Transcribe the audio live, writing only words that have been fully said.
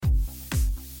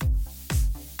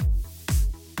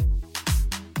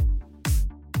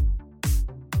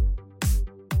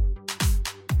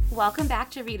Welcome back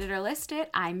to Read It or List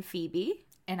It. I'm Phoebe.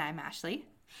 And I'm Ashley.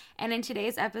 And in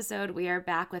today's episode, we are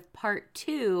back with part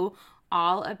 2,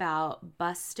 all about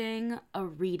busting a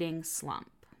reading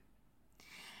slump.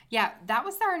 Yeah, that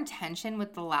was our intention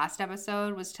with the last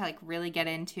episode, was to really get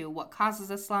into what causes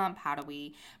a slump, how do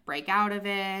we break out of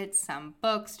it, some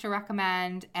books to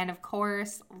recommend, and of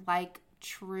course, like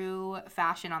true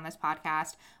fashion on this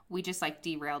podcast, we just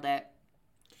derailed it,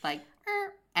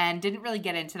 and didn't really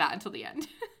get into that until the end.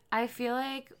 I feel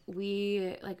like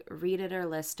we read it or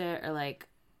list it, or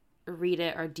read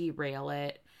it or derail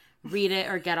it, read it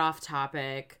or get off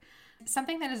topic.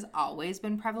 Something that has always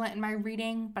been prevalent in my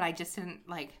reading, but I just didn't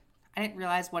I didn't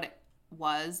realize what it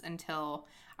was until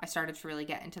I started to really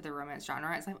get into the romance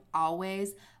genre. I've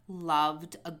always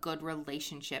loved a good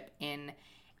relationship in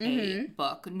a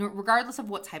book, regardless of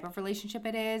what type of relationship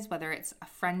it is, whether it's a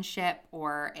friendship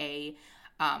or a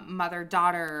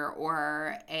mother-daughter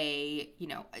or a,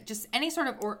 just any sort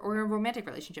of, or a romantic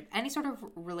relationship. Any sort of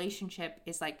relationship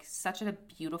is such a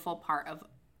beautiful part of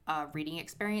a reading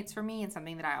experience for me, and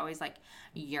something that I always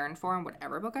yearn for in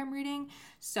whatever book I'm reading.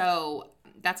 So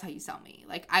that's how you sell me.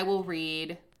 I will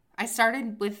read. I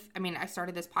started this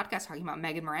podcast talking about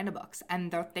Megan Miranda books, and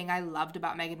the thing I loved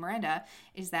about Megan Miranda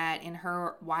is that in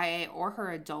her YA or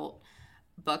her adult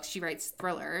books, she writes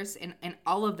thrillers. In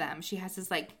all of them, she has this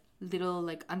little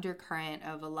undercurrent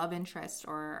of a love interest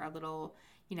or a little,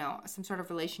 some sort of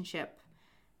relationship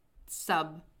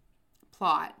subplot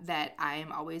that I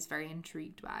am always very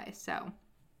intrigued by. So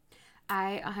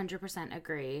I 100%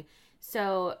 agree.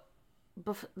 So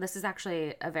this is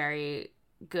actually a very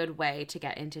good way to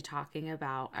get into talking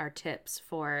about our tips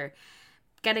for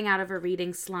getting out of a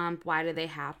reading slump. Why do they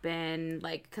happen?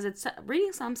 Because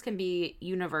reading slumps can be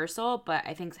universal, but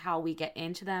I think how we get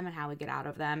into them and how we get out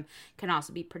of them can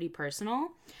also be pretty personal.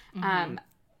 Mm-hmm.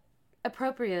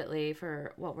 Appropriately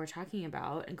for what we're talking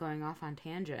about and going off on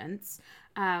tangents,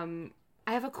 I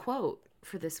have a quote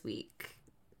for this week.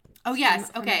 Oh,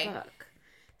 yes. Okay.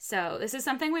 So this is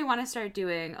something we want to start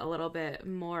doing a little bit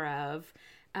more of.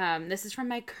 This is from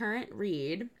my current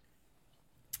read.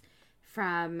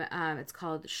 It's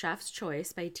called Chef's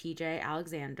Choice by TJ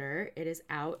Alexander. It is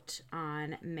out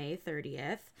on May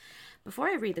 30th. Before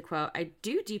I read the quote, I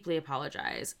do deeply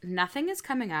apologize. Nothing is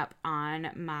coming up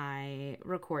on my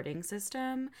recording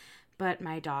system, but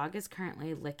my dog is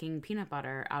currently licking peanut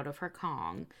butter out of her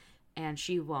Kong, and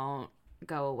she won't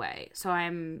go away. So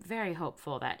I'm very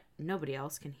hopeful that nobody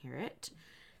else can hear it,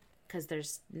 because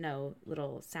there's no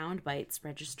little sound bites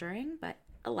registering, but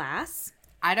alas.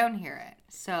 I don't hear it.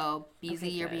 So, Beezy,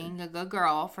 you're being a good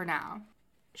girl for now.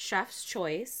 Chef's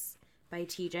Choice by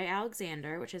TJ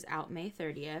Alexander, which is out May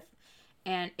 30th.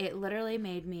 And it literally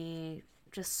made me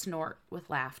just snort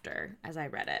with laughter as I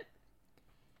read it.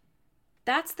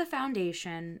 That's the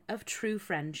foundation of true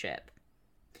friendship.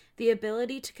 The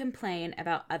ability to complain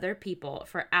about other people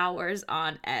for hours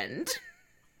on end.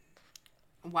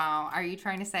 Wow. Are you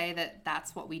trying to say that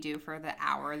that's what we do for the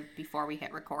hour before we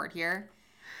hit record here?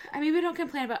 I mean, we don't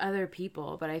complain about other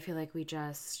people, but I feel like we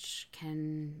just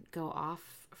can go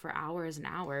off for hours and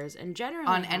hours, and generally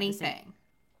on anything.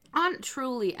 On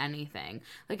truly anything.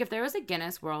 If there was a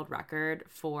Guinness World Record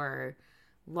for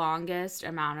longest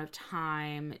amount of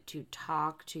time to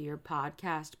talk to your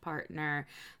podcast partner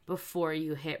before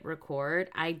you hit record,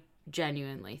 I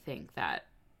genuinely think that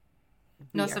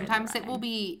no, sometimes it will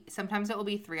be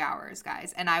 3 hours,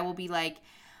 guys, and I will be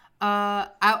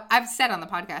I've said on the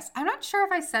podcast, I'm not sure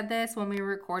if I said this when we were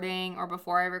recording or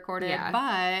before I recorded,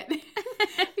 but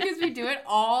because we do it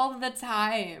all the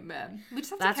time. We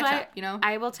just have to catch up,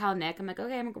 I will tell Nick, I'm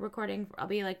okay, I'm recording. I'll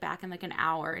be back in an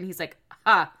hour. And he's like,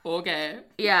 okay.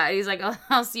 Yeah. He's like,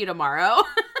 I'll see you tomorrow.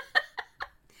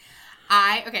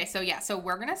 So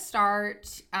we're going to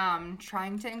start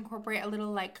trying to incorporate a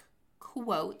little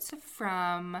quotes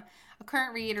from a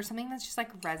current read or something that's just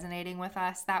resonating with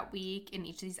us that week in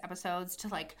each of these episodes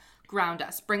to ground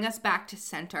us, bring us back to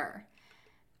center.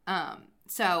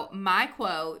 So my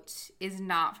quote is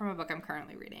not from a book I'm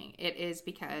currently reading. It is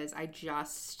because I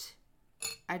just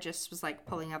was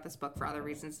pulling out this book for other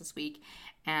reasons this week,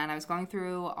 and I was going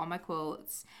through all my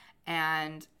quotes,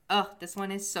 and this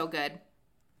one is so good.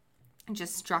 It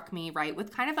just struck me right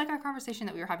with kind of our conversation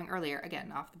that we were having earlier,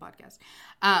 again off the podcast.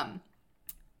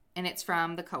 And it's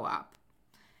from The Co-op.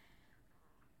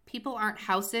 People aren't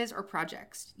houses or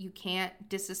projects. You can't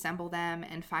disassemble them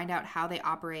and find out how they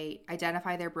operate,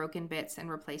 identify their broken bits, and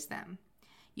replace them.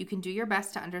 You can do your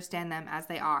best to understand them as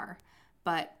they are,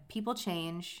 but people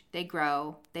change, they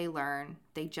grow, they learn,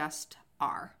 they just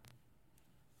are.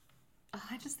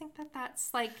 I just think that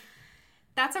that's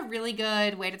that's a really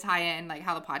good way to tie in like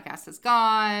how the podcast has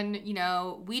gone. You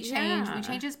know, we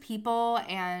change as people,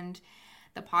 and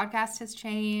the podcast has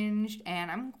changed,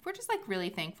 and we're just like really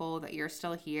thankful that you're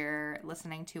still here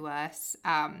listening to us.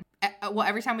 Well,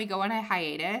 every time we go on a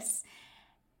hiatus,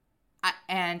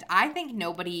 and I think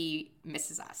nobody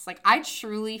misses us. Like, I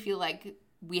truly feel like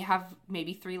we have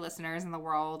maybe 3 listeners in the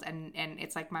world, and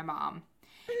it's like my mom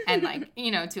and like,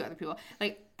 you know, 2 other people,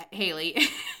 like Haley.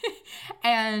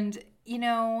 And, you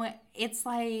know, it's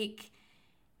like,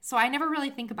 so I never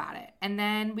really think about it. And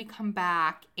then we come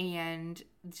back, and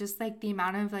just like the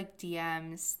amount of like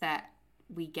DMs that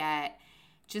we get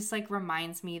just like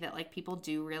reminds me that like people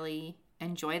do really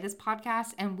enjoy this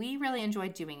podcast, and we really enjoy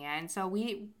doing it. And so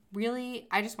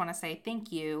I just want to say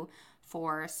thank you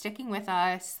for sticking with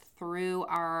us through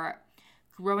our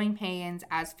growing pains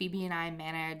as Phoebe and I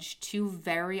manage 2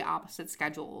 very opposite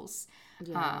schedules.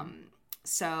 Yeah.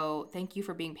 So thank you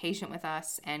for being patient with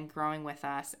us and growing with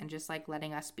us and just like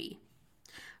letting us be.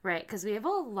 Right, because we have a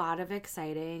lot of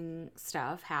exciting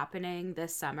stuff happening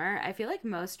this summer. I feel like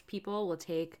most people will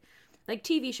take like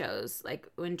TV shows, like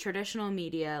in traditional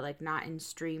media, like not in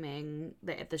streaming,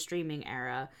 the streaming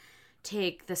era,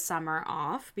 take the summer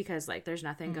off because like there's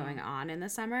nothing going on in the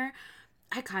summer.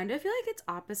 I kind of feel like it's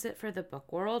opposite for the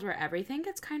book world, where everything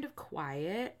gets kind of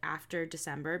quiet after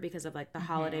December because of like the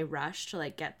holiday rush to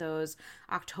like get those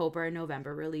October and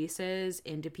November releases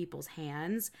into people's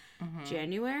hands.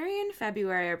 January and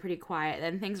February are pretty quiet.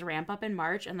 Then things ramp up in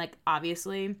March, and like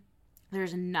obviously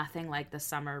there's nothing like the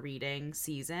summer reading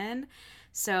season.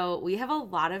 So we have a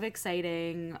lot of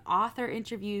exciting author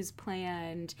interviews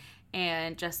planned,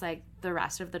 and just like the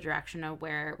rest of the direction of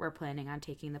where we're planning on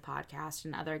taking the podcast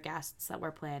and other guests that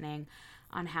we're planning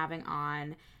on having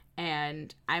on.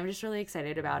 And I'm just really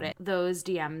excited about it. Those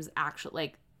DMs actually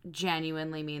like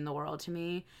genuinely mean the world to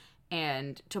me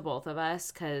and to both of us,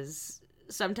 because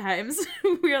sometimes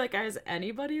we're like, is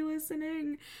anybody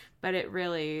listening? But it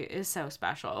really is so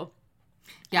special.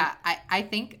 Yeah, I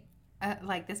think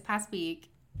like this past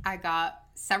week, I got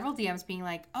several DMs being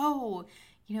like, oh,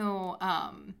 you know,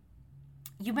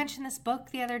 you mentioned this book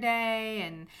the other day,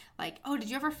 and like, oh, did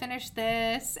you ever finish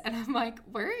this? And I'm like,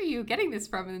 where are you getting this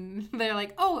from? And they're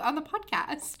like, oh, on the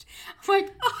podcast. I'm like,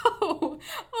 oh,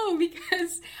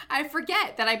 because I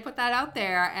forget that I put that out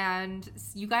there, and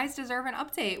you guys deserve an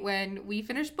update when we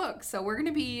finish books. So we're going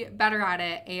to be better at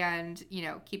it, and, you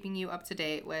know, keeping you up to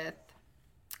date with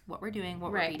what we're doing,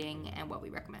 what we're reading, and what we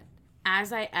recommend.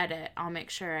 As I edit, I'll make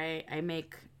sure I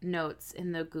make notes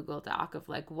in the Google Doc of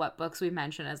like what books we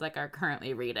mention as like our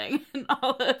currently reading and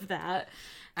all of that.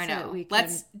 I know.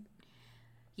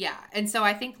 Yeah. And so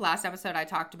I think last episode I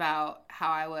talked about how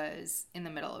I was in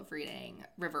the middle of reading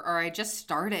I just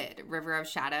started River of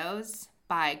Shadows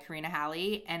by Karina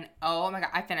Halley. And oh my God,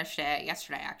 I finished it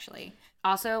yesterday actually.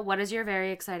 Also, what is your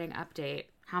very exciting update?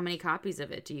 How many copies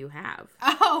of it do you have?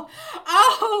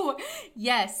 Oh,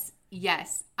 yes.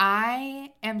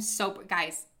 I am so,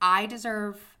 guys, I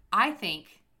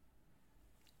think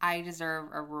I deserve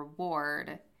a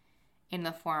reward in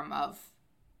the form of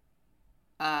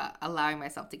allowing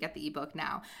myself to get the ebook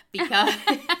now, because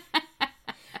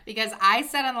because I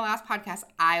said on the last podcast,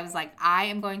 I was like, I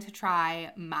am going to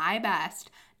try my best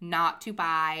not to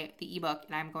buy the ebook,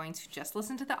 and I'm going to just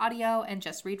listen to the audio and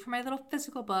just read from my little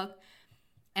physical book.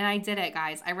 And I did it,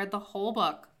 guys. I read the whole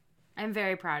book. I'm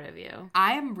very proud of you.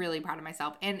 I am really proud of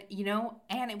myself. And, you know,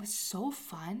 and it was so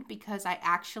fun because I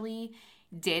actually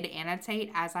did annotate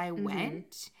as I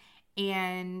went.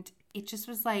 And it just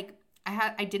was like,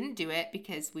 I didn't do it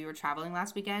because we were traveling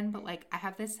last weekend, but like I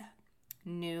have this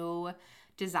new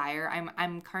desire.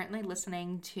 I'm currently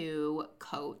listening to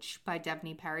Coach by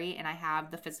Devney Perry, and I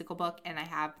have the physical book and I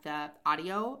have the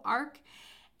audio arc.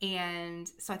 And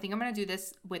so I think I'm going to do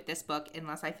this with this book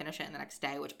unless I finish it in the next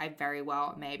day, which I very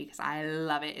well may because I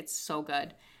love it. It's so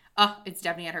good. Oh, it's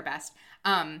Devney at her best.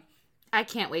 I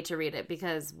can't wait to read it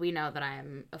because we know that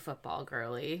I'm a football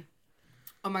girly.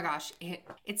 Oh my gosh.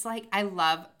 It's like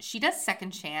she does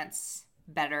Second Chance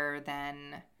better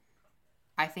than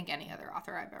I think any other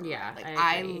author I've ever read. Like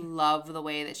I love the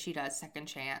way that she does Second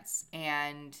Chance.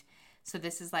 And so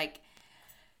this is like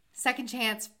Second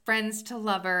Chance, friends to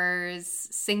lovers,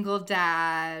 single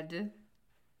dad,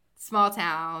 small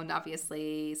town,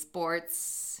 obviously,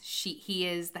 sports. He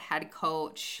is the head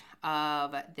coach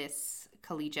of this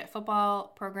collegiate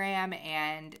football program,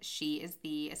 and she is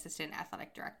the assistant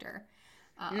athletic director.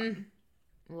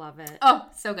 Love it. Oh,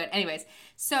 so good. Anyways,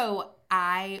 so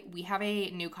we have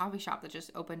a new coffee shop that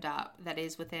just opened up that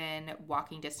is within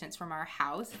walking distance from our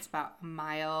house. It's about a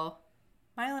mile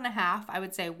and a half, I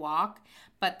would say, walk,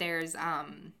 but there's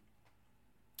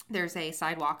there's a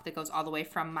sidewalk that goes all the way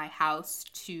from my house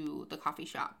to the coffee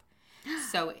shop.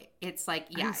 So it's like,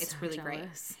 yeah, I'm it's so really jealous.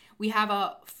 great. We have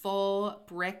a full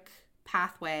brick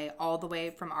pathway all the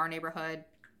way from our neighborhood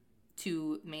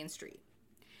to Main Street.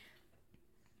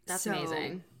 That's So,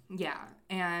 amazing. yeah.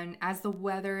 And as the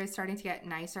weather is starting to get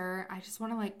nicer, I just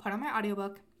want to like put on my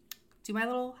audiobook, do my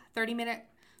little 30-minute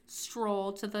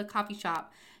stroll to the coffee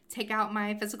shop, take out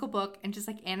my physical book and just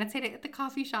like annotate it at the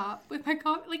coffee shop with my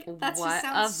coffee. Like that just What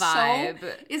sounds a vibe.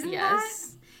 so, isn't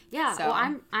Yes. Yeah. So-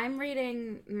 Well, I'm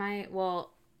reading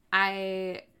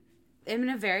I am in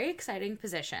a very exciting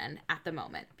position at the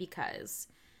moment because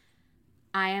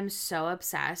I am so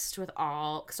obsessed with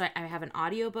so I have an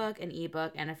audiobook, an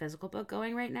ebook, and a physical book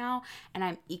going right now, and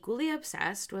I'm equally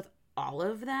obsessed with all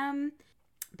of them.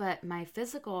 But my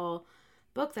physical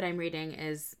book that I'm reading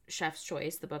is Chef's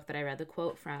Choice, the book that I read the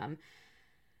quote from,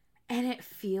 and it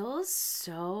feels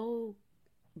so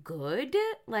good.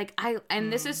 Like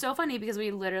this is so funny because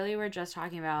we literally were just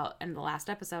talking about in the last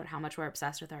episode how much we're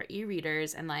obsessed with our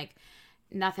e-readers, and like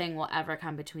nothing will ever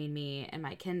come between me and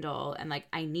my Kindle, and like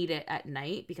I need it at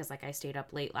night because like I stayed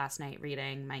up late last night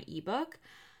reading my ebook.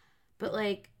 But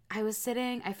like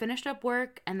I finished up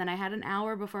work, and then I had an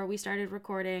hour before we started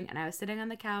recording, and I was sitting on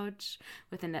the couch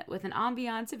with an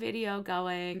ambiance video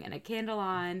going and a candle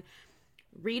on,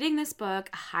 reading this book,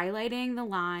 highlighting the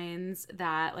lines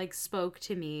that like spoke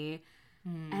to me.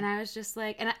 And I was just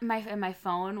like, and my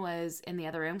phone was in the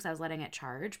other room because I was letting it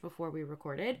charge before we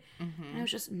recorded. And it was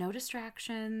just no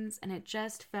distractions, and it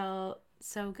just felt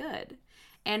so good.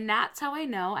 And that's how I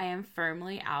know I am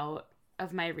firmly out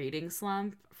of my reading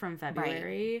slump from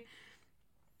February,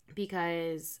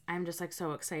 because I'm just like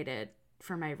so excited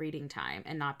for my reading time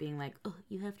and not being like, oh,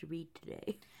 you have to read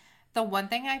today. The one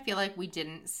thing I feel like we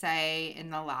didn't say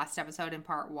in the last episode in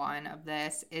part 1 of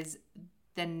this is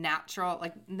the natural,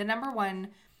 like the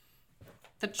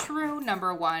true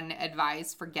number one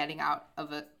advice for getting out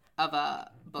of a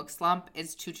book slump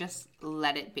is to just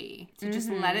let it be, to just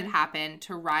let it happen,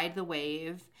 to ride the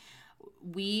wave.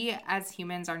 We as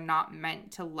humans are not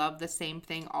meant to love the same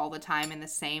thing all the time in the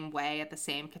same way at the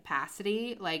same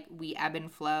capacity. Like we ebb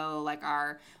and flow, like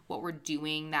what we're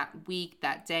doing that week,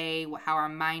 that day, how our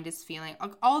mind is feeling.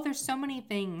 There's so many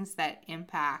things that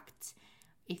impact,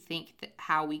 I think, that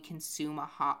how we consume a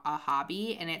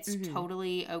hobby, and it's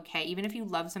totally okay. Even if you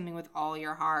love something with all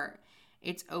your heart,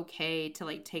 it's okay to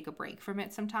like take a break from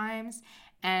it sometimes.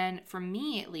 And for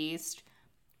me, at least,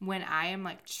 when I am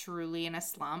like truly in a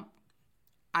slump,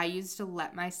 I used to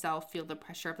let myself feel the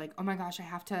pressure of like, oh my gosh, I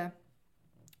have to,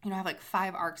 I have like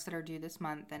 5 arcs that are due this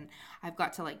month, and I've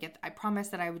got to like I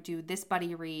promised that I would do this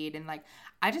buddy read, and like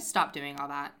I just stopped doing all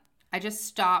that. I just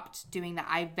stopped doing that.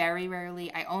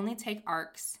 I only take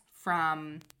arcs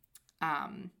from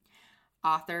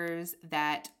authors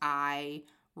that I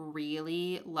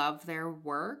really love their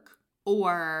work,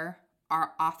 or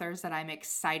are authors that I'm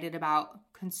excited about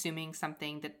consuming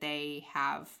something that they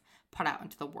have put out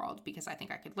into the world, because I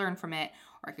think I could learn from it,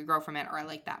 or I could grow from it, or I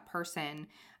like that person,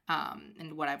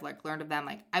 and what I've like learned of them.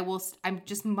 Like I'm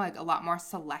just like a lot more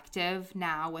selective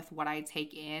now with what I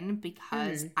take in,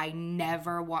 because I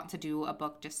never want to do a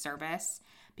book disservice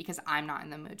because I'm not in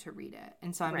the mood to read it.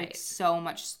 And so I'm like so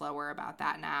much slower about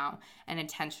that now, and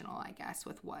intentional, I guess,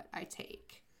 with what I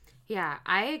take. Yeah,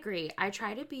 I agree. I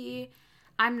try to be,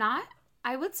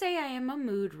 I would say I am a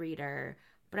mood reader,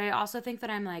 but I also think that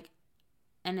I'm like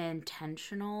an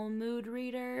intentional mood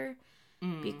reader,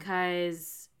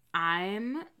 because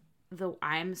I'm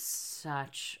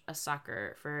such a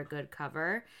sucker for a good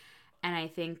cover, and I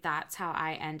think that's how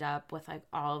I end up with like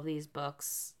all of these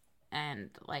books.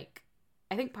 And like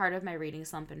I think part of my reading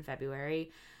slump in February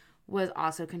was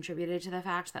also contributed to the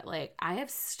fact that like I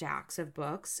have stacks of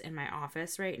books in my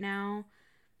office right now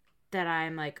that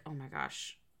I'm like, oh my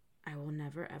gosh, I will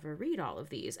never ever read all of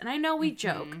these. And I know we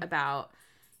joke about,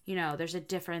 there's a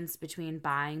difference between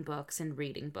buying books and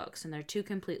reading books, and they're two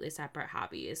completely separate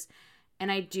hobbies.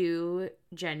 And I do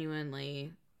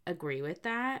genuinely agree with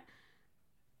that.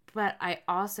 But I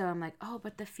also am like, oh,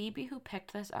 but the Phoebe who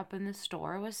picked this up in the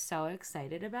store was so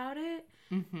excited about it.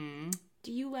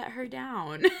 Do you let her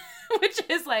down? Which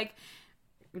is like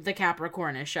the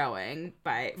Capricorn is showing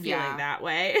by feeling that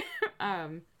way.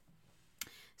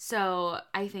 So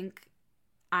I think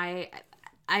I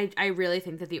really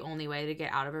think that the only way to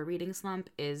get out of a reading slump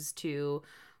is to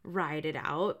ride it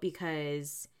out,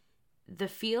 because the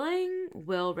feeling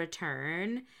will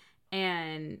return.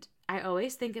 And I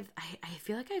always think I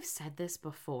feel like I've said this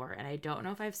before, and I don't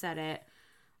know if I've said it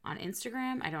on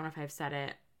Instagram. I don't know if I've said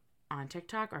it on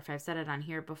TikTok, or if I've said it on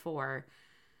here before.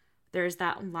 there's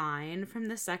that line from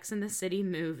the Sex and the City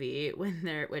movie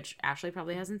which Ashley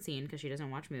probably hasn't seen because she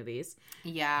doesn't watch movies.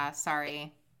 Yeah,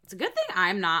 sorry. It's a good thing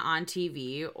I'm not on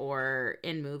TV or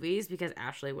in movies because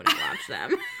Ashley wouldn't watch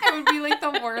them. I would be like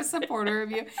the worst supporter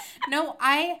of you. No,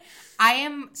 I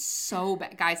am so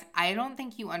bad. Guys, I don't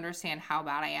think you understand how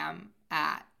bad I am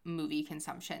at movie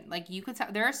consumption. Like, you could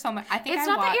tell, there are so much. I think It's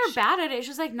I not watch, that you're bad at it. It's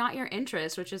just like not your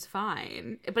interest, which is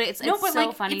fine. But it's so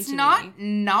like, funny it's to not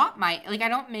me. not my, like, I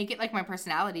don't make it like my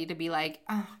personality to be like,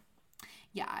 oh,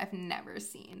 yeah, I've never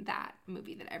seen that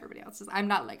movie that everybody else is. I'm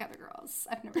not like other girls.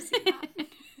 I've never seen that.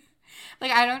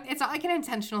 Like, it's not like an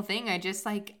intentional thing. I don't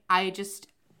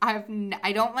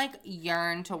like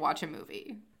yearn to watch a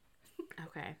movie.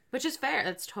 Okay. Which is fair.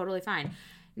 That's totally fine.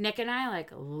 Nick and I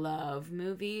like love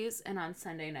movies, and on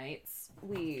Sunday nights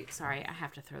sorry, I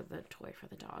have to throw the toy for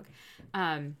the dog.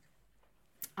 On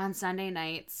Sunday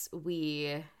nights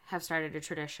we have started a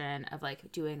tradition of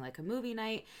like doing like a movie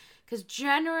night, because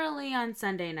generally on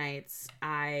Sunday nights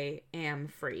I am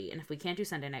free, and if we can't do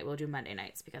Sunday night, we'll do Monday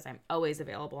nights because I'm always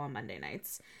available on Monday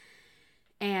nights.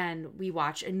 And we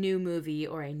watch a new movie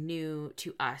or a new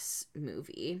to us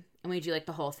movie, and we do like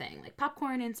the whole thing, like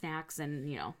popcorn and snacks and,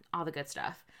 you know, all the good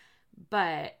stuff.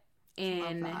 But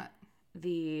in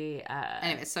the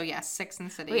anyway, so yeah, Sex and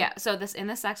the City. yeah, so in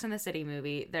the Sex and the City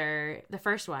movie, the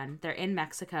first one, they're in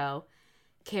Mexico.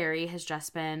 Carrie has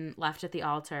just been left at the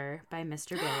altar by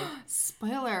Mr. Big.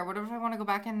 Spoiler, what if I want to go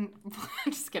back and...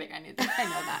 I'm just kidding, I know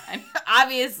that.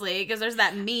 Obviously, because there's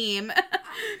that meme.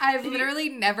 I've literally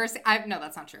never seen... No,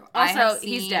 that's not true. Also,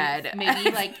 he's dead.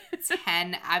 Maybe like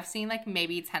 10... I've seen like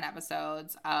maybe 10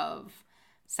 episodes of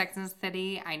Sex and the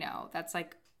City. I know, that's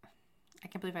like... I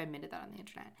can't believe I admitted that on the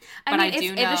internet. But I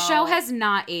do know... The show has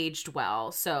not aged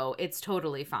well, so it's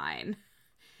totally fine.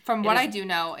 From what I do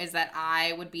know is that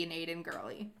I would be an Aiden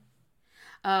girly.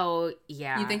 Oh,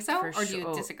 yeah. You think so? Or do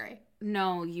you disagree?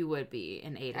 No, you would be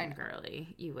an Aiden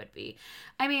girly. You would be.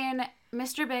 I mean,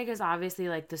 Mr. Big is obviously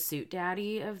like the suit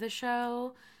daddy of the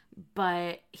show,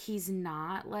 but he's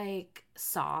not like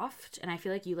soft. And I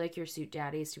feel like you like your suit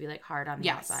daddies to be like hard on the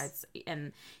outsides.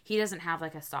 And he doesn't have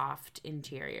like a soft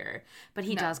interior, but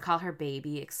he does call her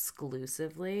baby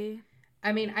exclusively.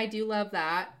 I mean, I do love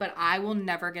that, but I will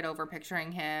never get over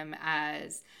picturing him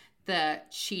as the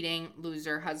cheating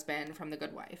loser husband from The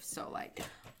Good Wife. So, like...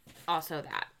 Also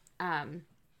that.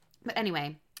 But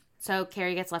anyway, so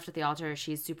Carrie gets left at the altar.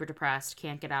 She's super depressed,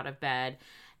 can't get out of bed.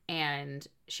 And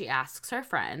she asks her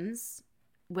friends,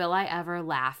 will I ever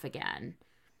laugh again?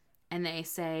 And they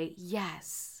say,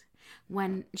 yes.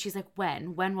 She's like,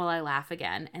 when? When will I laugh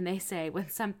again? And they say, when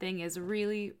something is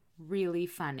really, really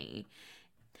funny.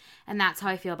 And that's how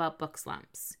I feel about book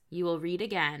slumps. You will read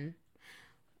again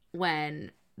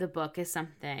when the book is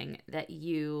something that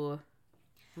you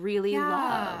really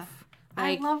love.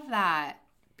 Like, I love that.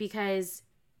 Because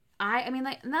I mean,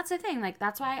 like, and that's the thing. Like,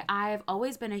 that's why I've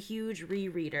always been a huge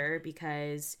rereader,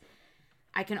 because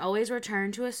I can always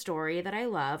return to a story that I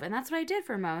love. And that's what I did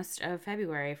for most of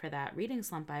February for that reading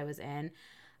slump I was in.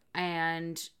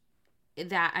 And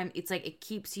it's like, it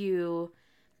keeps you...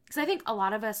 Because I think a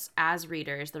lot of us as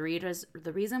readers, the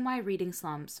reason why reading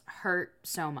slumps hurt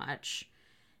so much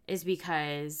is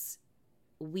because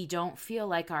we don't feel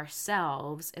like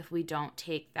ourselves if we don't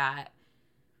take that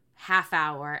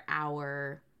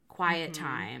hour quiet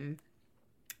time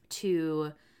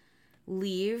to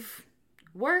leave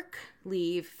work,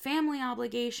 leave family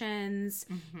obligations,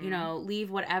 you know, leave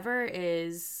whatever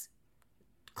is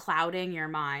clouding your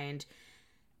mind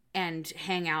and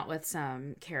hang out with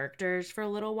some characters for a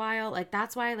little while. Like,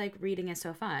 that's why, like, reading is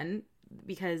so fun,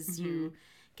 because you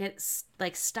get,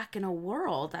 like, stuck in a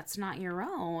world that's not your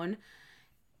own.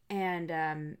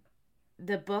 And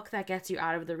the book that gets you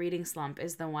out of the reading slump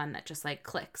is the one that just, like,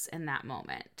 clicks in that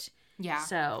moment. Yeah.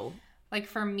 So... Like,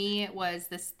 for me, it was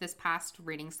this past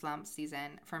reading slump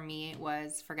season. For me, it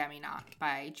was Forget Me Not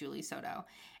by Julie Soto.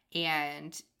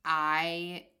 And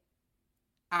I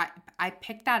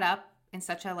picked that up in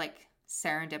such a, like,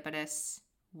 serendipitous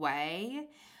way,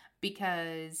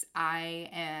 because I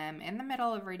am in the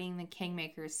middle of reading the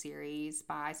Kingmakers series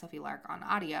by Sophie Lark on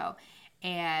audio.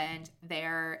 And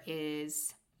there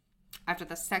is, after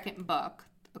the second book,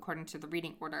 according to the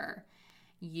reading order,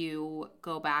 you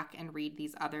go back and read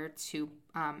these other two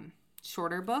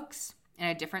shorter books in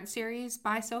a different series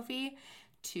by Sophie,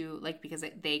 to, like, because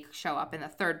they show up in the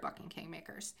third book in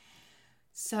Kingmakers.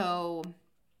 So...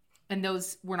 And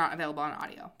those were not available on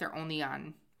audio. They're only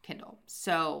on Kindle.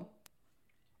 So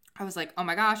I was like, oh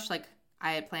my gosh, like,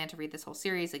 I had planned to read this whole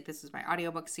series. Like, this was my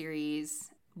audiobook series.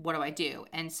 what do I do?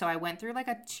 And so I went through like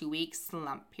a 2-week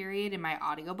slump period in my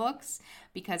audiobooks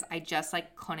because I just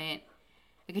like couldn't,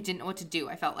 like I didn't know what to do.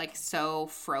 I felt like so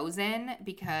frozen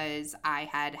because I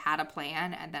had a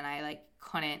plan and then I like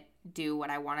couldn't do what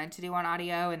I wanted to do on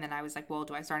audio. And then I was like, well,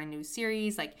 do I start a new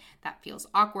series? Like that feels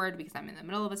awkward because I'm in the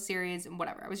middle of a series and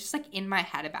whatever. I was just like in my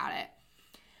head about it.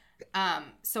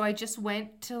 So I just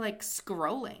went to like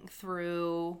scrolling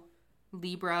through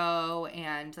Libro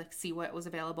and like see what was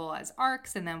available as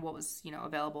arcs and then what was, you know,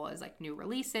 available as like new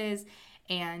releases.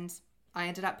 And I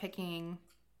ended up picking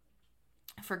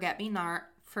Forget Me Not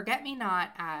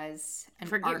as an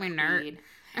Forget arc Me Nert. read.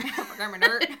 Forget Me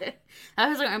Nert. I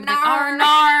was like, I'm Nar. like, oh,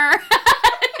 nar.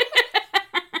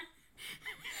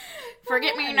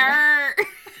 Forget Me Nert.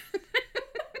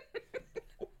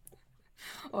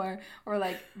 or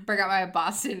like bring out my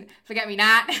Boston Forget Me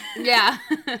Not. Yeah.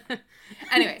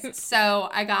 Anyways, so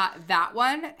I got that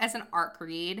one as an arc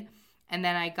read, and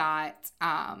then I got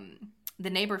The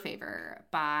Neighbor Favor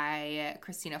by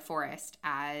Christina Forrest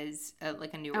as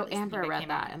like a new release. Amber read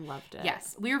that and loved it.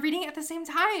 Yes, we were reading it at the same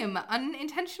time,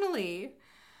 unintentionally.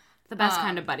 The best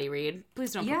kind of buddy read.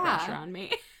 Please don't put pressure on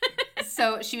me.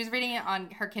 So she was reading it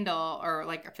on her Kindle or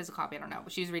like a physical copy, I don't know.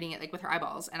 But she was reading it like with her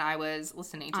eyeballs, and I was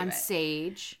listening to it. On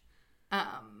Sage.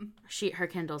 Her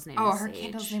Kindle's name is Sage. Oh, her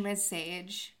Kindle's name is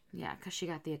Sage. Yeah, because she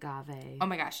got the agave. Oh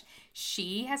my gosh.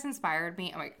 She has inspired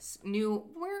me. Oh my gosh.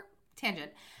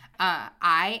 Tangent.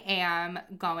 I am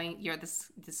going,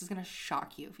 this is going to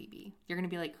shock you, Phoebe. You're going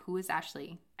to be like, who is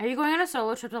Ashley? Are you going on a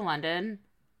solo trip to London?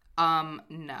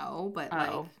 No, but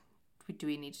like, do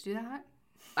we need to do that?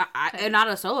 Not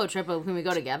a solo trip, but can we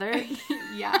go together?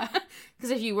 Yeah.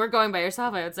 Because if you were going by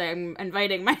yourself, I would say I'm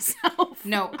inviting myself.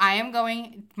 No, I am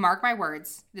going, mark my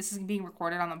words. This is being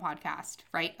recorded on the podcast,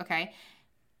 right? Okay.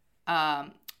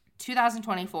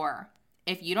 2024.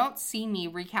 If you don't see me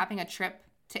recapping a trip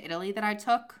to Italy that I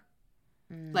took,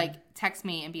 like text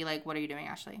me and be like, what are you doing,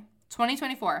 Ashley?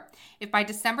 2024. If by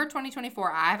December 2024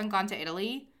 I haven't gone to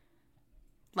Italy,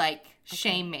 like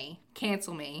shame me,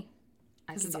 cancel me.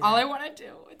 Because it's all I want to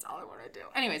do. It's all I want to do.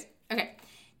 Anyways, okay.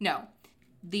 No.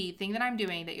 The thing that I'm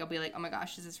doing that you'll be like, oh my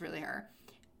gosh, is this really her?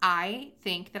 I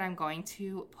think that I'm going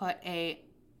to put a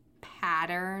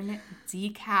pattern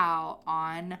decal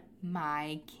on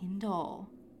my Kindle.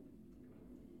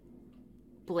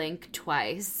 Blink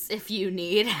twice if you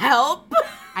need help.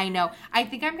 I know. I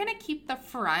think I'm going to keep the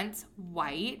front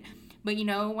white. But you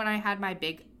know when I had my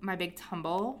big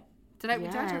tumble? Did I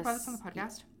talk about this on the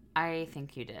podcast? I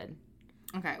think you did.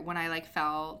 Okay, when I like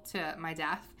fell to my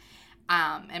death,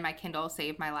 and my Kindle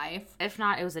saved my life. If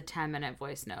not, it was a 10-minute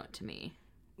voice note to me,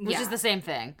 which is the same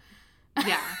thing.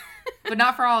 Yeah, but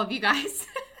not for all of you guys.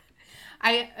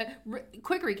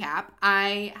 Quick recap.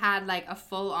 I had like a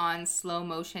full-on slow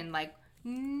motion like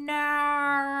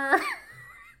no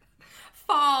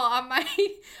fall on my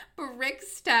brick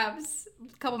steps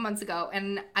a couple months ago,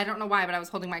 and I don't know why, but I was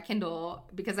holding my Kindle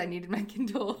because I needed my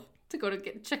Kindle to go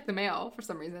to check the mail for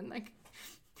some reason, like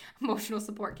emotional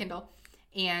support Kindle.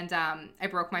 And I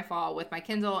broke my fall with my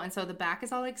Kindle, and so the back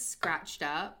is all like scratched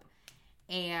up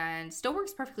and still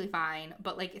works perfectly fine,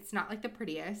 but like it's not like the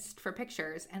prettiest for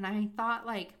pictures. And I thought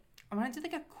like I want to do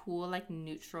like a cool like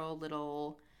neutral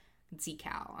little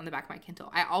decal on the back of my Kindle.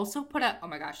 I also put oh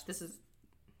my gosh, this is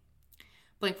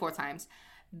blink 4 times.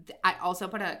 I also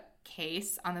put a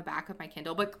case on the back of my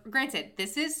Kindle, but granted,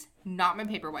 this is not my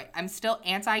Paperwhite. I'm still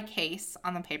anti-case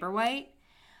on the Paperwhite.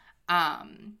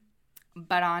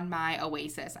 But on my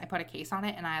Oasis, I put a case on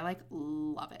it and I like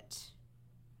love it.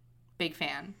 Big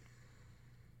fan.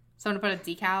 So I'm gonna put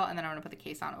a decal and then I'm gonna put the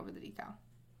case on over the decal.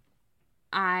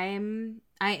 I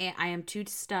am too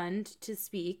stunned to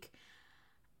speak.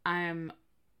 I'm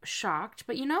shocked,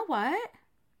 but you know what?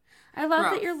 I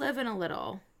love that you're living a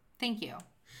little. Thank you.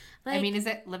 Like, I mean, is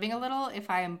it living a little if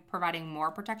I am providing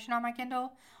more protection on my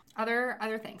Kindle?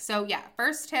 Other things. So yeah,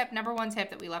 first tip, number 1 tip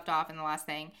that we left off in the last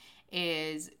thing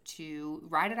is to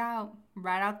ride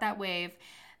out that wave.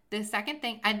 The second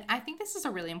thing, and I think this is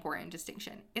a really important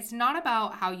distinction. It's not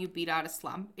about how you beat out a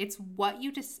slump. It's what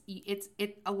you just,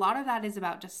 a lot of that is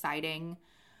about deciding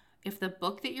if the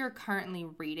book that you're currently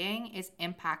reading is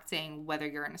impacting whether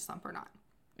you're in a slump or not.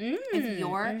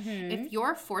 If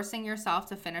you're forcing yourself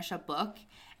to finish a book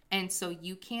and so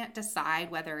you can't decide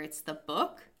whether it's the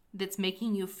book that's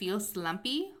making you feel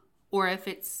slumpy or if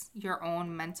it's your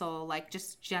own mental, like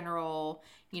just general,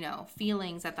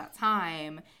 feelings at that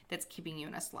time that's keeping you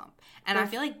in a slump. And I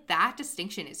feel like that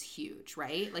distinction is huge,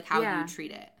 right? Like how you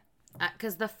treat it.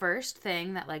 Because the first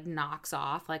thing that like knocks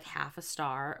off like half a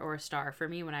star or a star for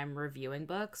me when I'm reviewing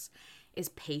books is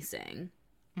pacing.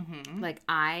 Mm-hmm. Like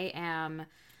I am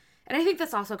And I think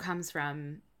this also comes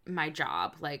from my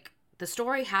job. Like, the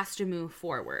story has to move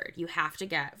forward. You have to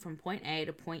get from point A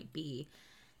to point B.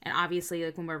 And obviously,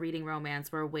 like, when we're reading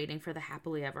romance, we're waiting for the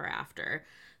happily ever after.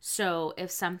 So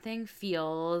if something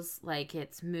feels like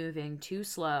it's moving too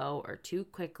slow or too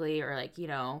quickly, or like, you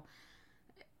know,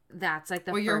 that's like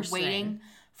the or you're first waiting thing.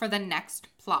 for the next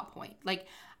plot point. Like,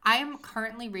 I am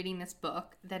currently reading this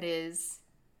book that is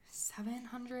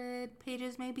 700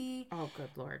 pages maybe. Oh, good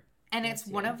Lord. And it's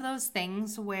one of those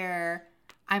things where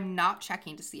I'm not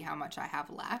checking to see how much I have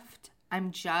left.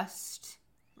 I'm just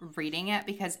reading it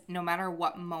because no matter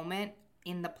what moment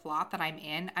in the plot that I'm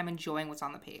in, I'm enjoying what's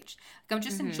on the page. Like, I'm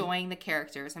just enjoying the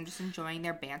characters. I'm just enjoying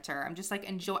their banter. I'm just like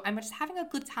I'm just having a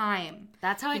good time.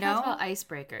 That's how I felt about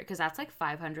Icebreaker, because that's like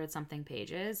 500 something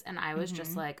pages, and I was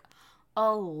just like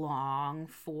along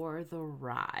for the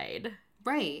ride.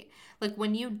 Right. Like,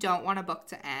 when you don't want a book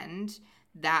to end,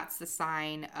 that's the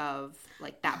sign of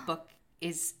like that book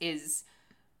is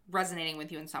resonating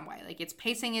with you in some way. Like, its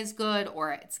pacing is good,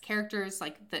 or its characters,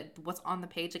 like what's on the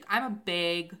page. Like, I'm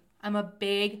a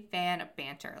big fan of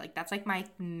banter. Like, that's like my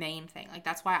main thing. Like,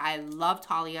 that's why I love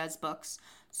Talia's books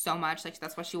so much. Like,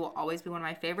 that's why she will always be one of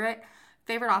my favorite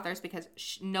authors, because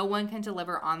no one can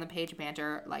deliver on the page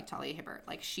banter like Talia Hibbert.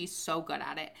 Like, she's so good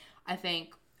at it. I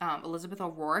think Elizabeth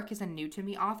O'Rourke is a new to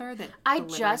me author that I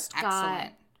delivers just got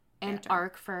excellent an banter.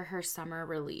 arc for her summer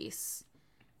release.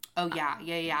 Oh yeah.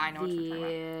 I know what you're talking about.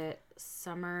 The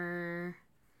summer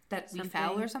That we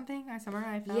fell or something. I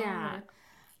fell. Yeah. I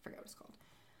forget what it's called.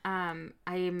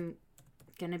 I'm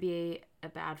gonna be a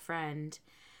bad friend.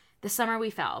 The Summer We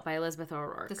Fell by Elizabeth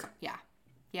O'Rourke.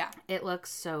 Yeah. It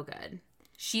looks so good.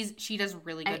 She does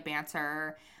really good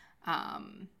banter.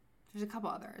 There's a couple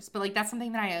others, but like, that's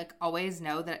something that I like always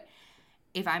know, that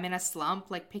if I'm in a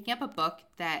slump, like, picking up a book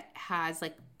that has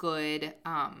like good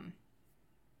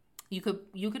you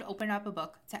could open up a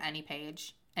book to any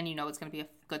page and you know it's going to be a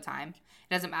good time.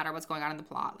 It doesn't matter what's going on in the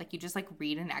plot. Like, you just like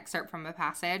read an excerpt from a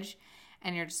passage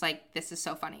and you're just like, this is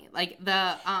so funny. Like,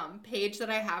 the page that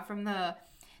I have from the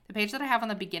page that I have on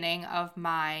the beginning of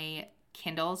my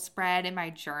Kindle spread in my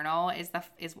journal is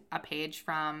a page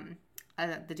from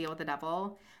The Deal with the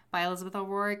Devil by Elizabeth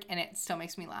O'Rourke, and it still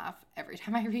makes me laugh every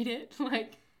time I read it.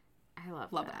 Like, I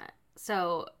love that.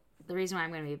 So the reason why I'm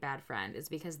going to be a bad friend is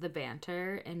because the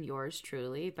banter in Yours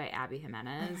Truly by Abby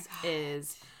Jimenez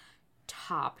is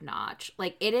top notch.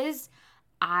 Like, it is.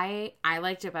 I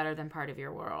liked it better than Part of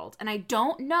Your World, and I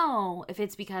don't know if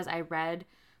it's because I read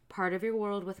Part of Your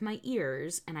World with my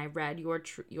ears and I read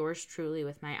Yours Truly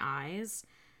with my eyes,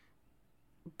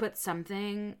 but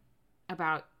something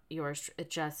about Yours, it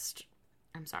just,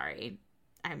 I'm sorry,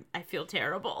 I feel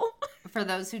terrible. For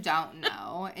those who don't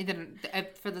know,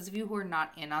 for those of you who are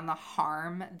not in on the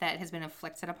harm that has been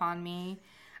inflicted upon me,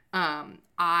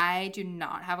 I do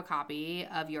not have a copy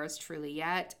of Yours Truly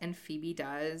yet, and Phoebe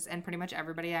does, and pretty much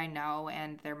everybody I know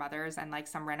and their mothers and like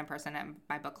some random person at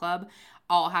my book club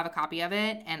all have a copy of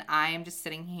it, and I am just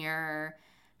sitting here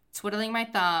twiddling my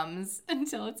thumbs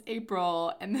until it's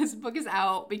April and this book is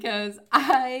out, because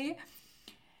I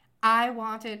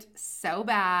want it so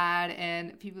bad,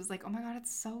 and people's like, oh my god,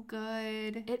 it's so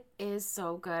good. It is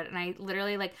so good, and I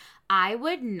literally, like, I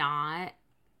would not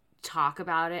talk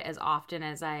about it as often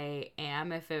as I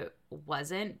am if it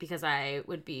wasn't, because I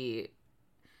would be,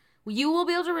 you will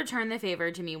be able to return the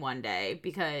favor to me one day,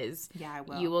 because I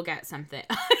will. You will get something.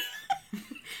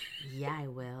 Yeah, I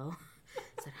will.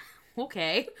 So,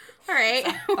 okay, all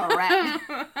right. All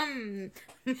right.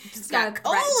 Just got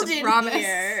cold in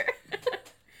here.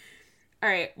 All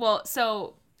right. Well,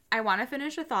 so I want to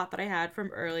finish a thought that I had from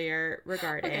earlier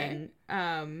regarding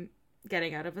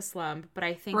getting out of a slump, but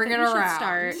I think that we should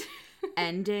start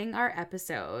ending our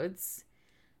episodes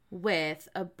with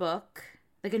a book,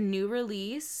 like a new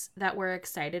release that we're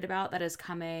excited about, that is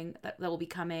coming, that will be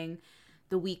coming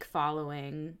the week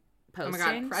following posting. Oh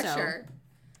my god, pressure.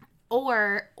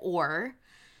 So, or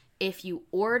if you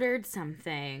ordered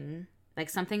something,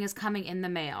 like something is coming in the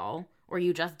mail, or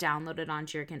you just downloaded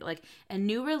onto your Kindle, like a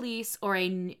new release or a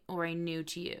new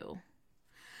to you.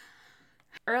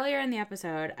 Earlier in the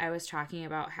episode, I was talking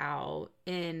about how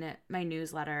in my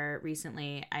newsletter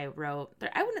recently I wrote,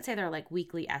 I wouldn't say they're like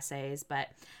weekly essays, but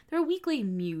they're weekly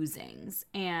musings.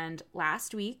 And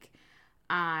last week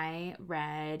I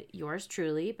read Yours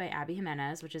Truly by Abby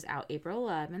Jimenez, which is out April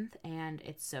 11th, and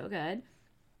it's so good.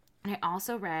 And I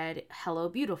also read Hello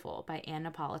Beautiful by Ann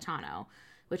Napolitano,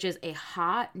 which is a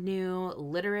hot new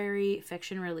literary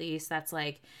fiction release that's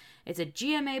like, it's a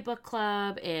GMA book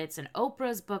club, it's an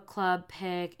Oprah's book club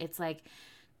pick. It's like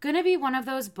gonna be one of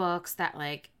those books that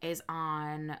like is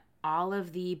on all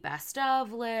of the best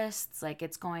of lists. Like,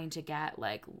 it's going to get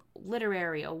like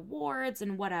literary awards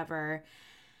and whatever.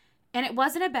 And it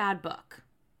wasn't a bad book.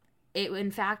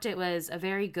 In fact, it was a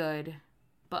very good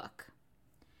book.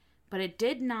 But it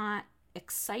did not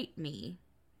excite me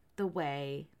the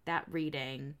way that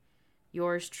reading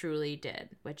Yours Truly did,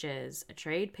 which is a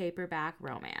trade paperback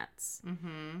romance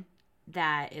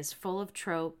that is full of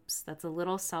tropes, that's a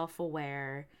little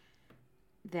self-aware,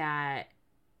 that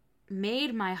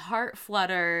made my heart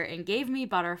flutter and gave me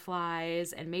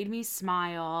butterflies and made me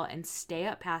smile and stay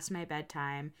up past my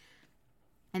bedtime.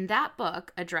 And that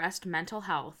book addressed mental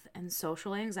health and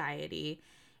social anxiety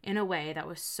in a way that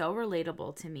was so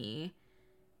relatable to me,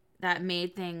 that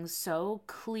made things so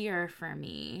clear for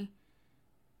me.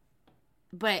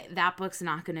 But that book's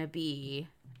not going to be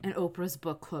an Oprah's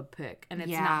book club pick, and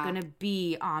it's not going to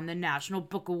be on the National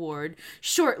Book Award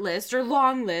shortlist or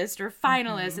long list or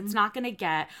finalist. It's not going to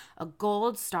get a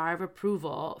gold star of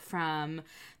approval from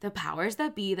the powers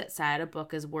that be that said a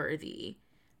book is worthy.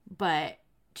 But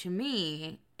to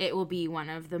me, it will be one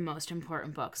of the most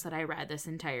important books that I read this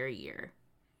entire year.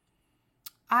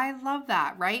 I love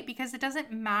that, right? Because it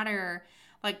doesn't matter,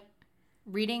 like,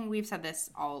 reading, we've said this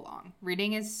all along.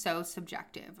 Reading is so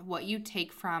subjective. What you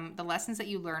take from the lessons that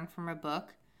you learn from a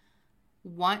book,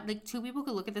 two people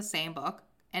could look at the same book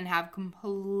and have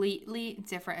completely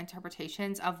different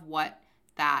interpretations of what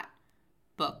that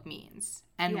book means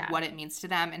and what it means to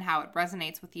them and how it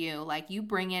resonates with you. Like, you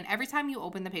bring in, every time you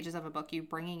open the pages of a book, you're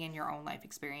bringing in your own life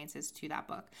experiences to that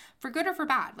book, for good or for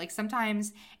bad. Like,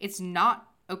 sometimes it's not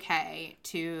okay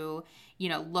to,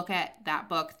 look at that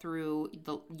book through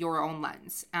your own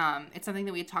lens. It's something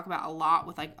that we talk about a lot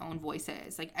with, like, own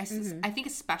voices. Like, I think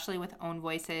especially with own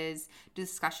voices,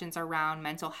 discussions around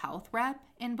mental health rep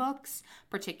in books,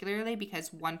 particularly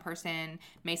because one person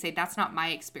may say, that's not my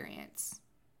experience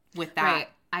with that. Right.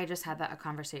 I just had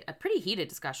a pretty heated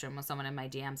discussion with someone in my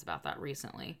DMs about that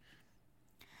recently.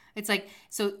 It's like,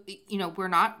 so,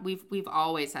 we've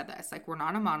always said this, like, we're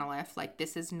not a monolith. Like,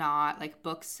 this is not, like,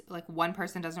 books, like, one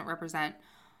person doesn't represent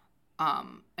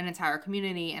an entire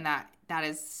community, and that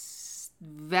is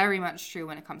very much true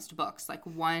when it comes to books. Like,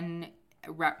 one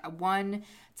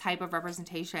type of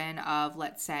representation of,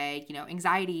 let's say,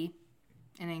 anxiety,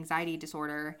 an anxiety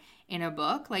disorder in a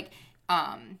book, like,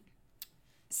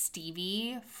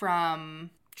 Stevie from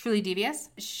Truly Devious,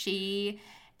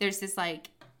 there's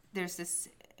this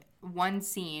one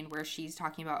scene where she's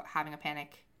talking about having a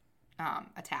panic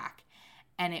attack,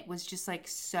 and it was just like,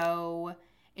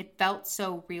 it felt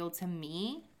so real to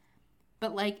me.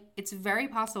 But, like, it's very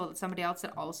possible that somebody else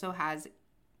that also has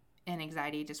an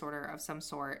anxiety disorder of some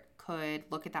sort could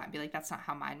look at that and be like, that's not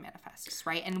how mine manifests,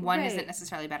 right? And one isn't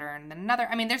necessarily better than another.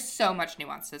 I mean, there's so much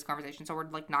nuance to this conversation, so we're,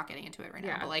 like, not getting into it right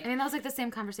now. But, like, I mean, that was, like, the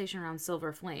same conversation around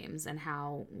Silver Flames and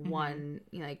how one,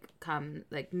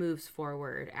 moves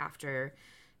forward after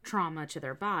trauma to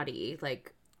their body,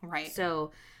 like, right.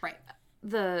 So right.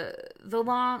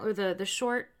 The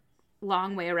short,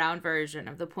 long way around version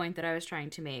of the point that I was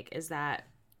trying to make is that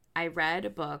I read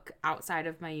a book outside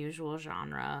of my usual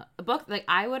genre. A book, like,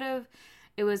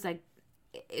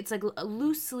 it's like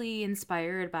loosely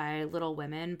inspired by Little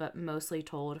Women, but mostly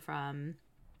told from,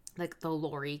 like, the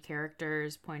Laurie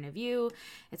character's point of view.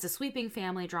 It's a sweeping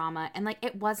family drama, and, like,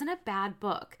 it wasn't a bad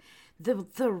book.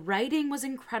 The writing was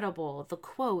incredible, the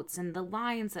quotes and the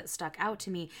lines that stuck out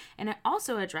to me, and it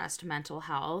also addressed mental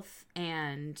health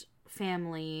and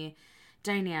family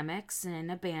dynamics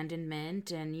and abandonment,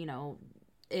 and,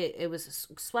 it was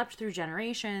swept through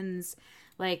generations.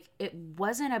 Like, it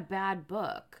wasn't a bad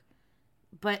book,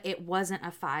 but it wasn't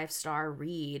a 5-star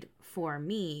read for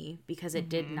me because it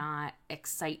did not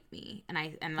excite me.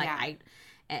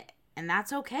 And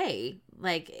that's okay.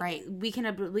 Like, right. we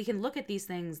can look at these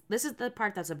things. This is the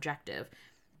part that's objective.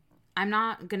 I'm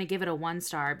not going to give it a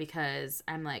 1-star because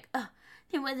I'm like, oh,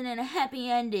 it wasn't a happy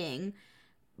ending.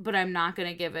 But I'm not going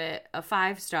to give it a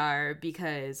 5-star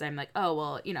because I'm like, oh,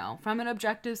 well, from an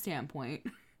objective standpoint,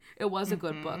 it was a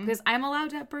good book. Because I'm allowed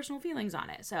to have personal feelings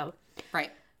on it. So, right.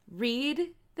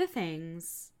 Read the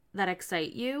things that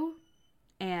excite you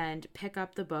and pick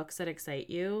up the books that excite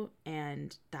you.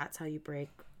 And that's how you break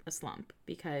a slump.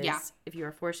 Because if you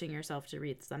are forcing yourself to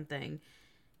read something,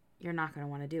 you're not going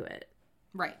to want to do it.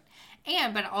 Right.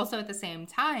 But also at the same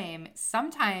time,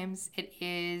 sometimes it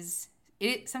is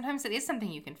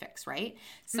something you can fix, right?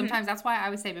 Sometimes that's why I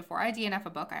would say before I DNF a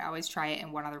book, I always try it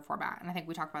in one other format. And I think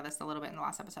we talked about this a little bit in the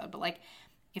last episode. But, like,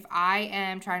 if I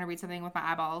am trying to read something with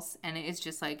my eyeballs and it's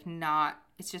just, like,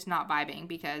 it's just not vibing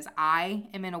because I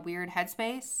am in a weird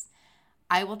headspace,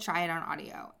 I will try it on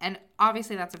audio. And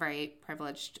obviously that's a very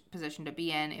privileged position to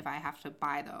be in if I have to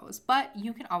buy those. But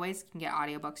you can always get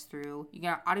audiobooks through, you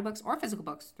can get audiobooks or physical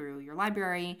books through your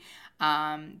library.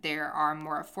 There are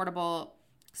more affordable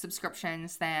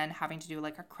subscriptions than having to do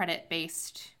like a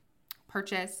credit-based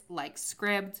purchase like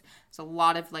Scribd. So a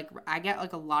lot of like, I get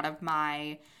like a lot of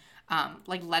my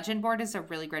like Legend Board is a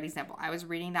really great example. I was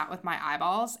reading that with my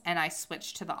eyeballs and I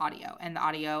switched to the audio, and the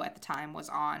audio at the time was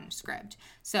on Scribd.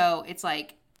 So it's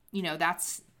like, you know,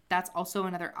 that's also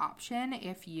another option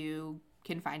if you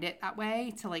can find it that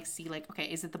way, to like see like, okay,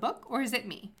 is it the book or is it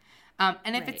me?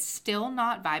 And if it's still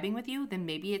not vibing with you, then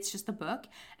maybe it's just the book,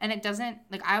 and it doesn't,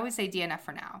 like, I always say DNF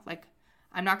for now. Like,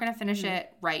 I'm not going to finish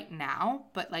it right now,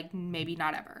 but like maybe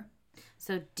not ever.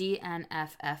 So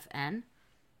DNFFN.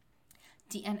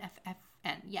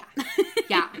 DNFFN. Yeah.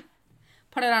 Yeah.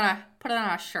 Put it on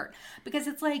a shirt, because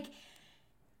it's like,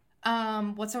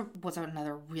 what's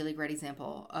another really great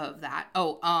example of that?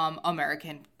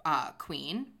 American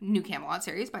Queen, New Camelot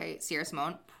series by Sierra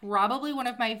Simone, probably one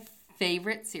of my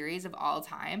favorite series of all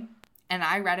time. And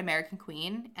I read American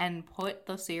Queen and put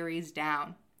the series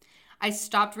down. I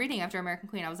stopped reading after American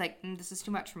Queen. I was like, this is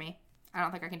too much for me. I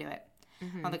don't think I can do it.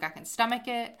 I don't think I can stomach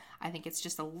it. I think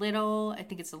it's a little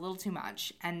too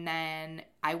much. And then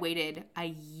I waited a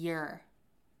year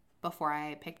before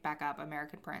I picked back up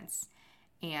American Prince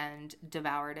and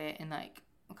devoured it in like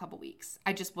a couple weeks.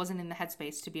 I just wasn't in the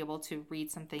headspace to be able to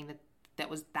read something that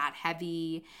was that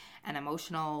heavy and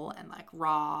emotional and like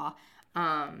raw.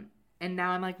 And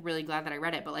now I'm like really glad that I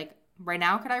read it. But like right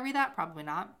now, could I read that? Probably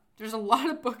not. There's a lot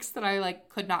of books that I like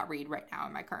could not read right now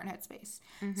in my current headspace.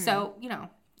 So, you know,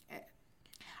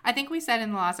 I think we said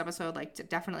in the last episode, like,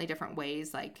 definitely different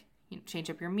ways, like, you know, change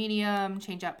up your medium,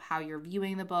 change up how you're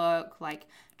viewing the book, like,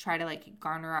 try to, like,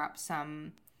 garner up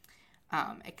some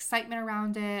excitement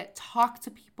around it, talk to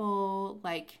people,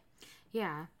 like,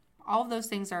 yeah, all of those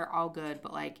things are all good,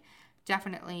 but, like,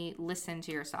 definitely listen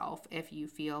to yourself if you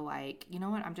feel like, you know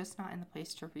what, I'm just not in the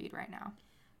place to read right now.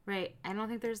 Right. I don't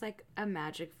think there's, like, a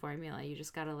magic formula. You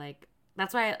just gotta, like,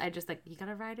 that's why I just, like, you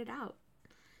gotta ride it out.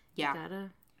 Yeah. You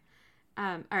gotta...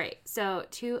 all right, so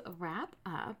to wrap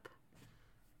up,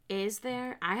 I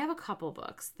have a couple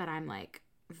books that I'm like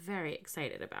very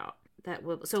excited about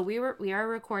we are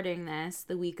recording this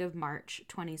the week of March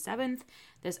 27th.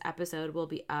 This episode will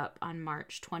be up on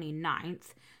March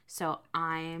 29th. So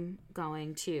I'm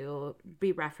going to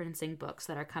be referencing books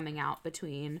that are coming out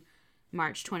between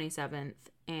March 27th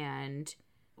and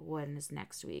when is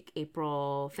next week?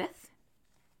 April 5th,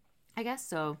 I guess.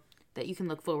 So that you can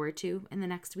look forward to in the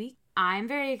next week. I'm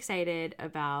very excited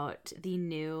about the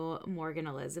new Morgan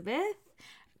Elizabeth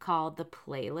called The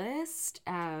Playlist.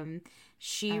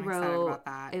 She wrote about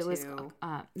that it too.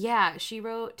 Was she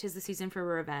wrote 'Tis the Season for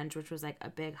Revenge, which was like a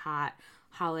big hot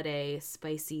holiday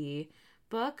spicy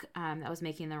book that was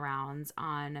making the rounds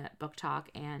on Book Talk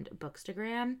and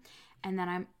Bookstagram. And then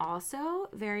I'm also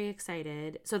very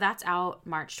excited. So that's out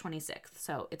March 26th.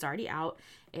 So it's already out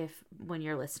when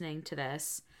you're listening to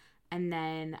this. And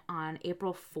then on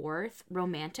April 4th,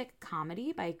 Romantic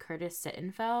Comedy by Curtis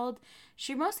Sittenfeld.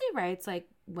 She mostly writes like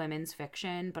women's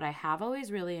fiction, but I have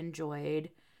always really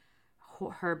enjoyed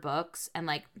her books. And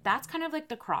like that's kind of like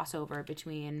the crossover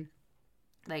between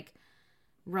like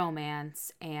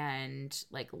romance and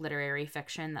like literary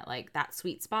fiction, that like that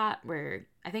sweet spot where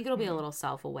I think it'll be a little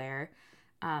self-aware.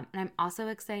 And I'm also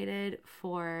excited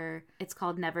it's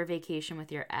called Never Vacation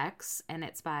with Your Ex, and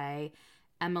it's by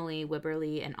Emily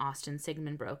Wibberley and Austin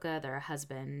Sigmund Broca. They're a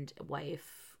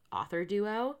husband-wife author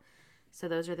duo. So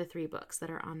those are the 3 books that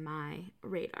are on my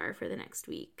radar for the next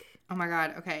week. Oh my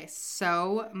God. Okay.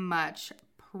 So much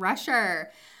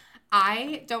pressure.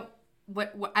 I don't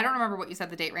remember what you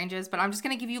said the date range is, but I'm just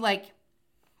going to give you like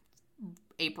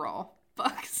April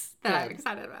books that I'm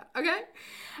excited about. Okay.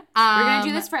 We're going to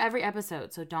do this for every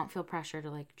episode, so don't feel pressure to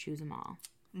like choose them all.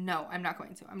 No, I'm not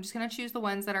going to. I'm just going to choose the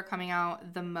ones that are coming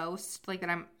out the most, like that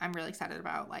I'm really excited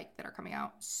about, like that are coming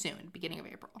out soon, beginning of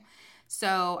April.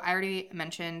 So I already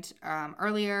mentioned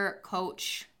earlier,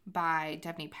 Coach by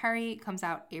Devney Perry comes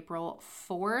out April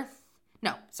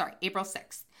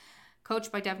 6th.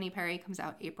 Coach by Devney Perry comes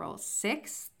out April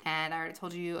 6th. And I already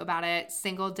told you about it.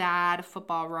 Single dad,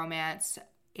 football romance.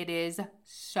 It is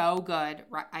so good.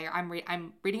 I'm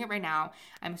reading it right now.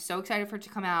 I'm so excited for it to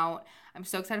come out. I'm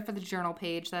so excited for the journal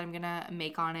page that I'm going to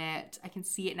make on it. I can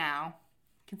see it now.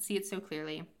 I can see it so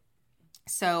clearly.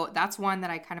 So that's one that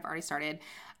I kind of already started.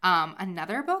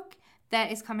 Another book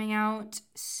that is coming out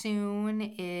soon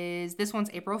this one's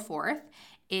April 4th,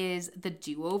 is The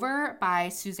Do-Over by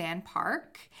Suzanne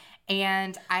Park.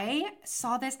 And I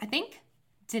saw this, I think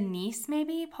Denise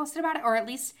maybe posted about it, or at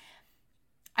least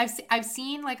I've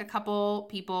seen like a couple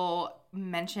people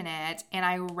mention it, and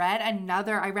I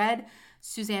read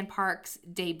Suzanne Parks'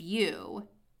 debut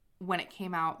when it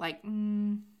came out like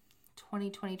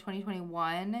 2020,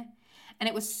 2021. And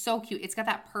it was so cute. It's got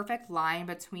that perfect line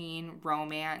between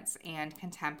romance and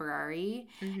contemporary.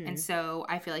 Mm-hmm. And so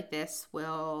I feel like this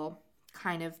will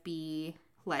kind of be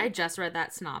like... I just read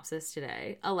that synopsis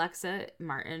today. Alexa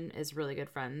Martin is really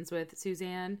good friends with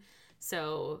Suzanne.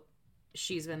 So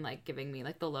she's been like giving me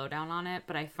like the lowdown on it.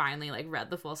 But I finally like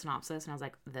read the full synopsis and I was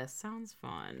like, this sounds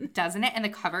fun. Doesn't it? And the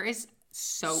cover is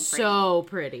so pretty. So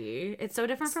pretty. It's so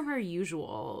different from her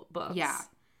usual books. Yeah.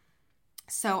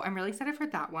 So I'm really excited for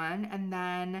that one. And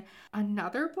then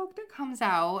another book that comes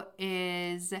out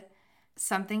is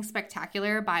Something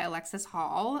Spectacular by Alexis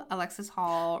Hall. Alexis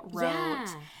Hall wrote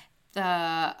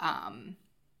the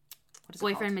what is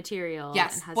Boyfriend Material.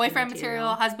 Yes, Boyfriend Material,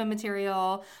 Husband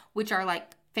Material, which are like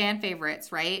fan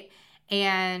favorites, right?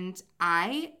 And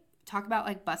I talk about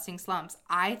like busting slumps.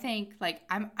 I think like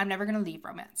I'm never gonna leave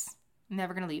romance. I'm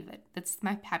never gonna leave it. That's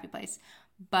my happy place.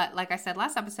 But like I said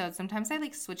last episode, sometimes I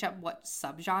like switch up what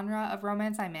subgenre of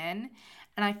romance I'm in,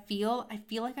 and I feel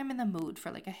like I'm in the mood for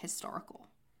like a historical,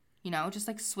 just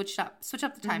like switch up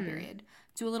the time period,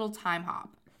 do a little time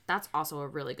hop. That's also a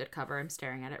really good cover. I'm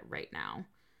staring at it right now.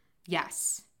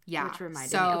 Yes, yeah. Which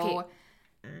reminded me. Okay,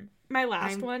 my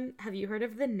last one. Have you heard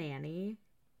of The Nanny?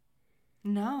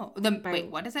 No. Wait,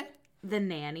 what is it? The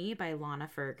Nanny by Lana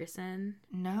Ferguson.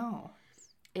 No.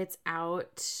 It's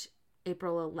out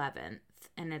April 11th.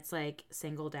 And it's like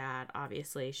single dad,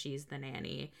 obviously she's the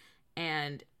nanny,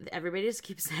 and everybody just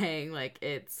keeps saying like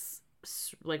it's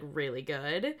like really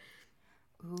good.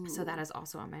 Ooh. So that is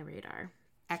also on my radar.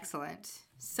 Excellent.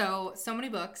 So many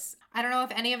books. I don't know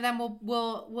if any of them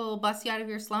will bust you out of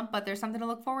your slump, but there's something to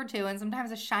look forward to, and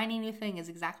sometimes a shiny new thing is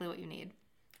exactly what you need.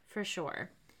 For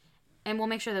sure. And we'll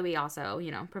make sure that we also,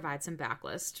 provide some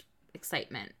backlist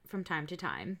excitement from time to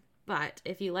time. But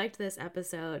if you liked this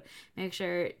episode, make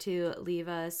sure to leave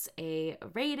us a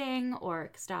rating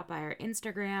or stop by our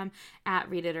Instagram at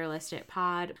Read It or List It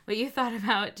Pod. What you thought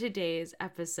about today's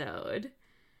episode.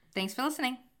 Thanks for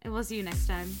listening. And we'll see you next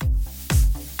time.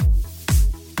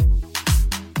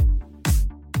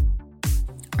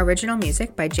 Original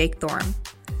music by Jake Thorne.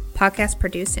 Podcast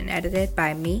produced and edited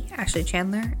by me, Ashley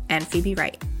Chandler, and Phoebe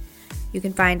Wright. You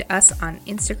can find us on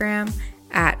Instagram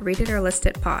at Read It or List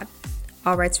It Pod.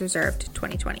 All rights reserved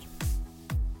 2020.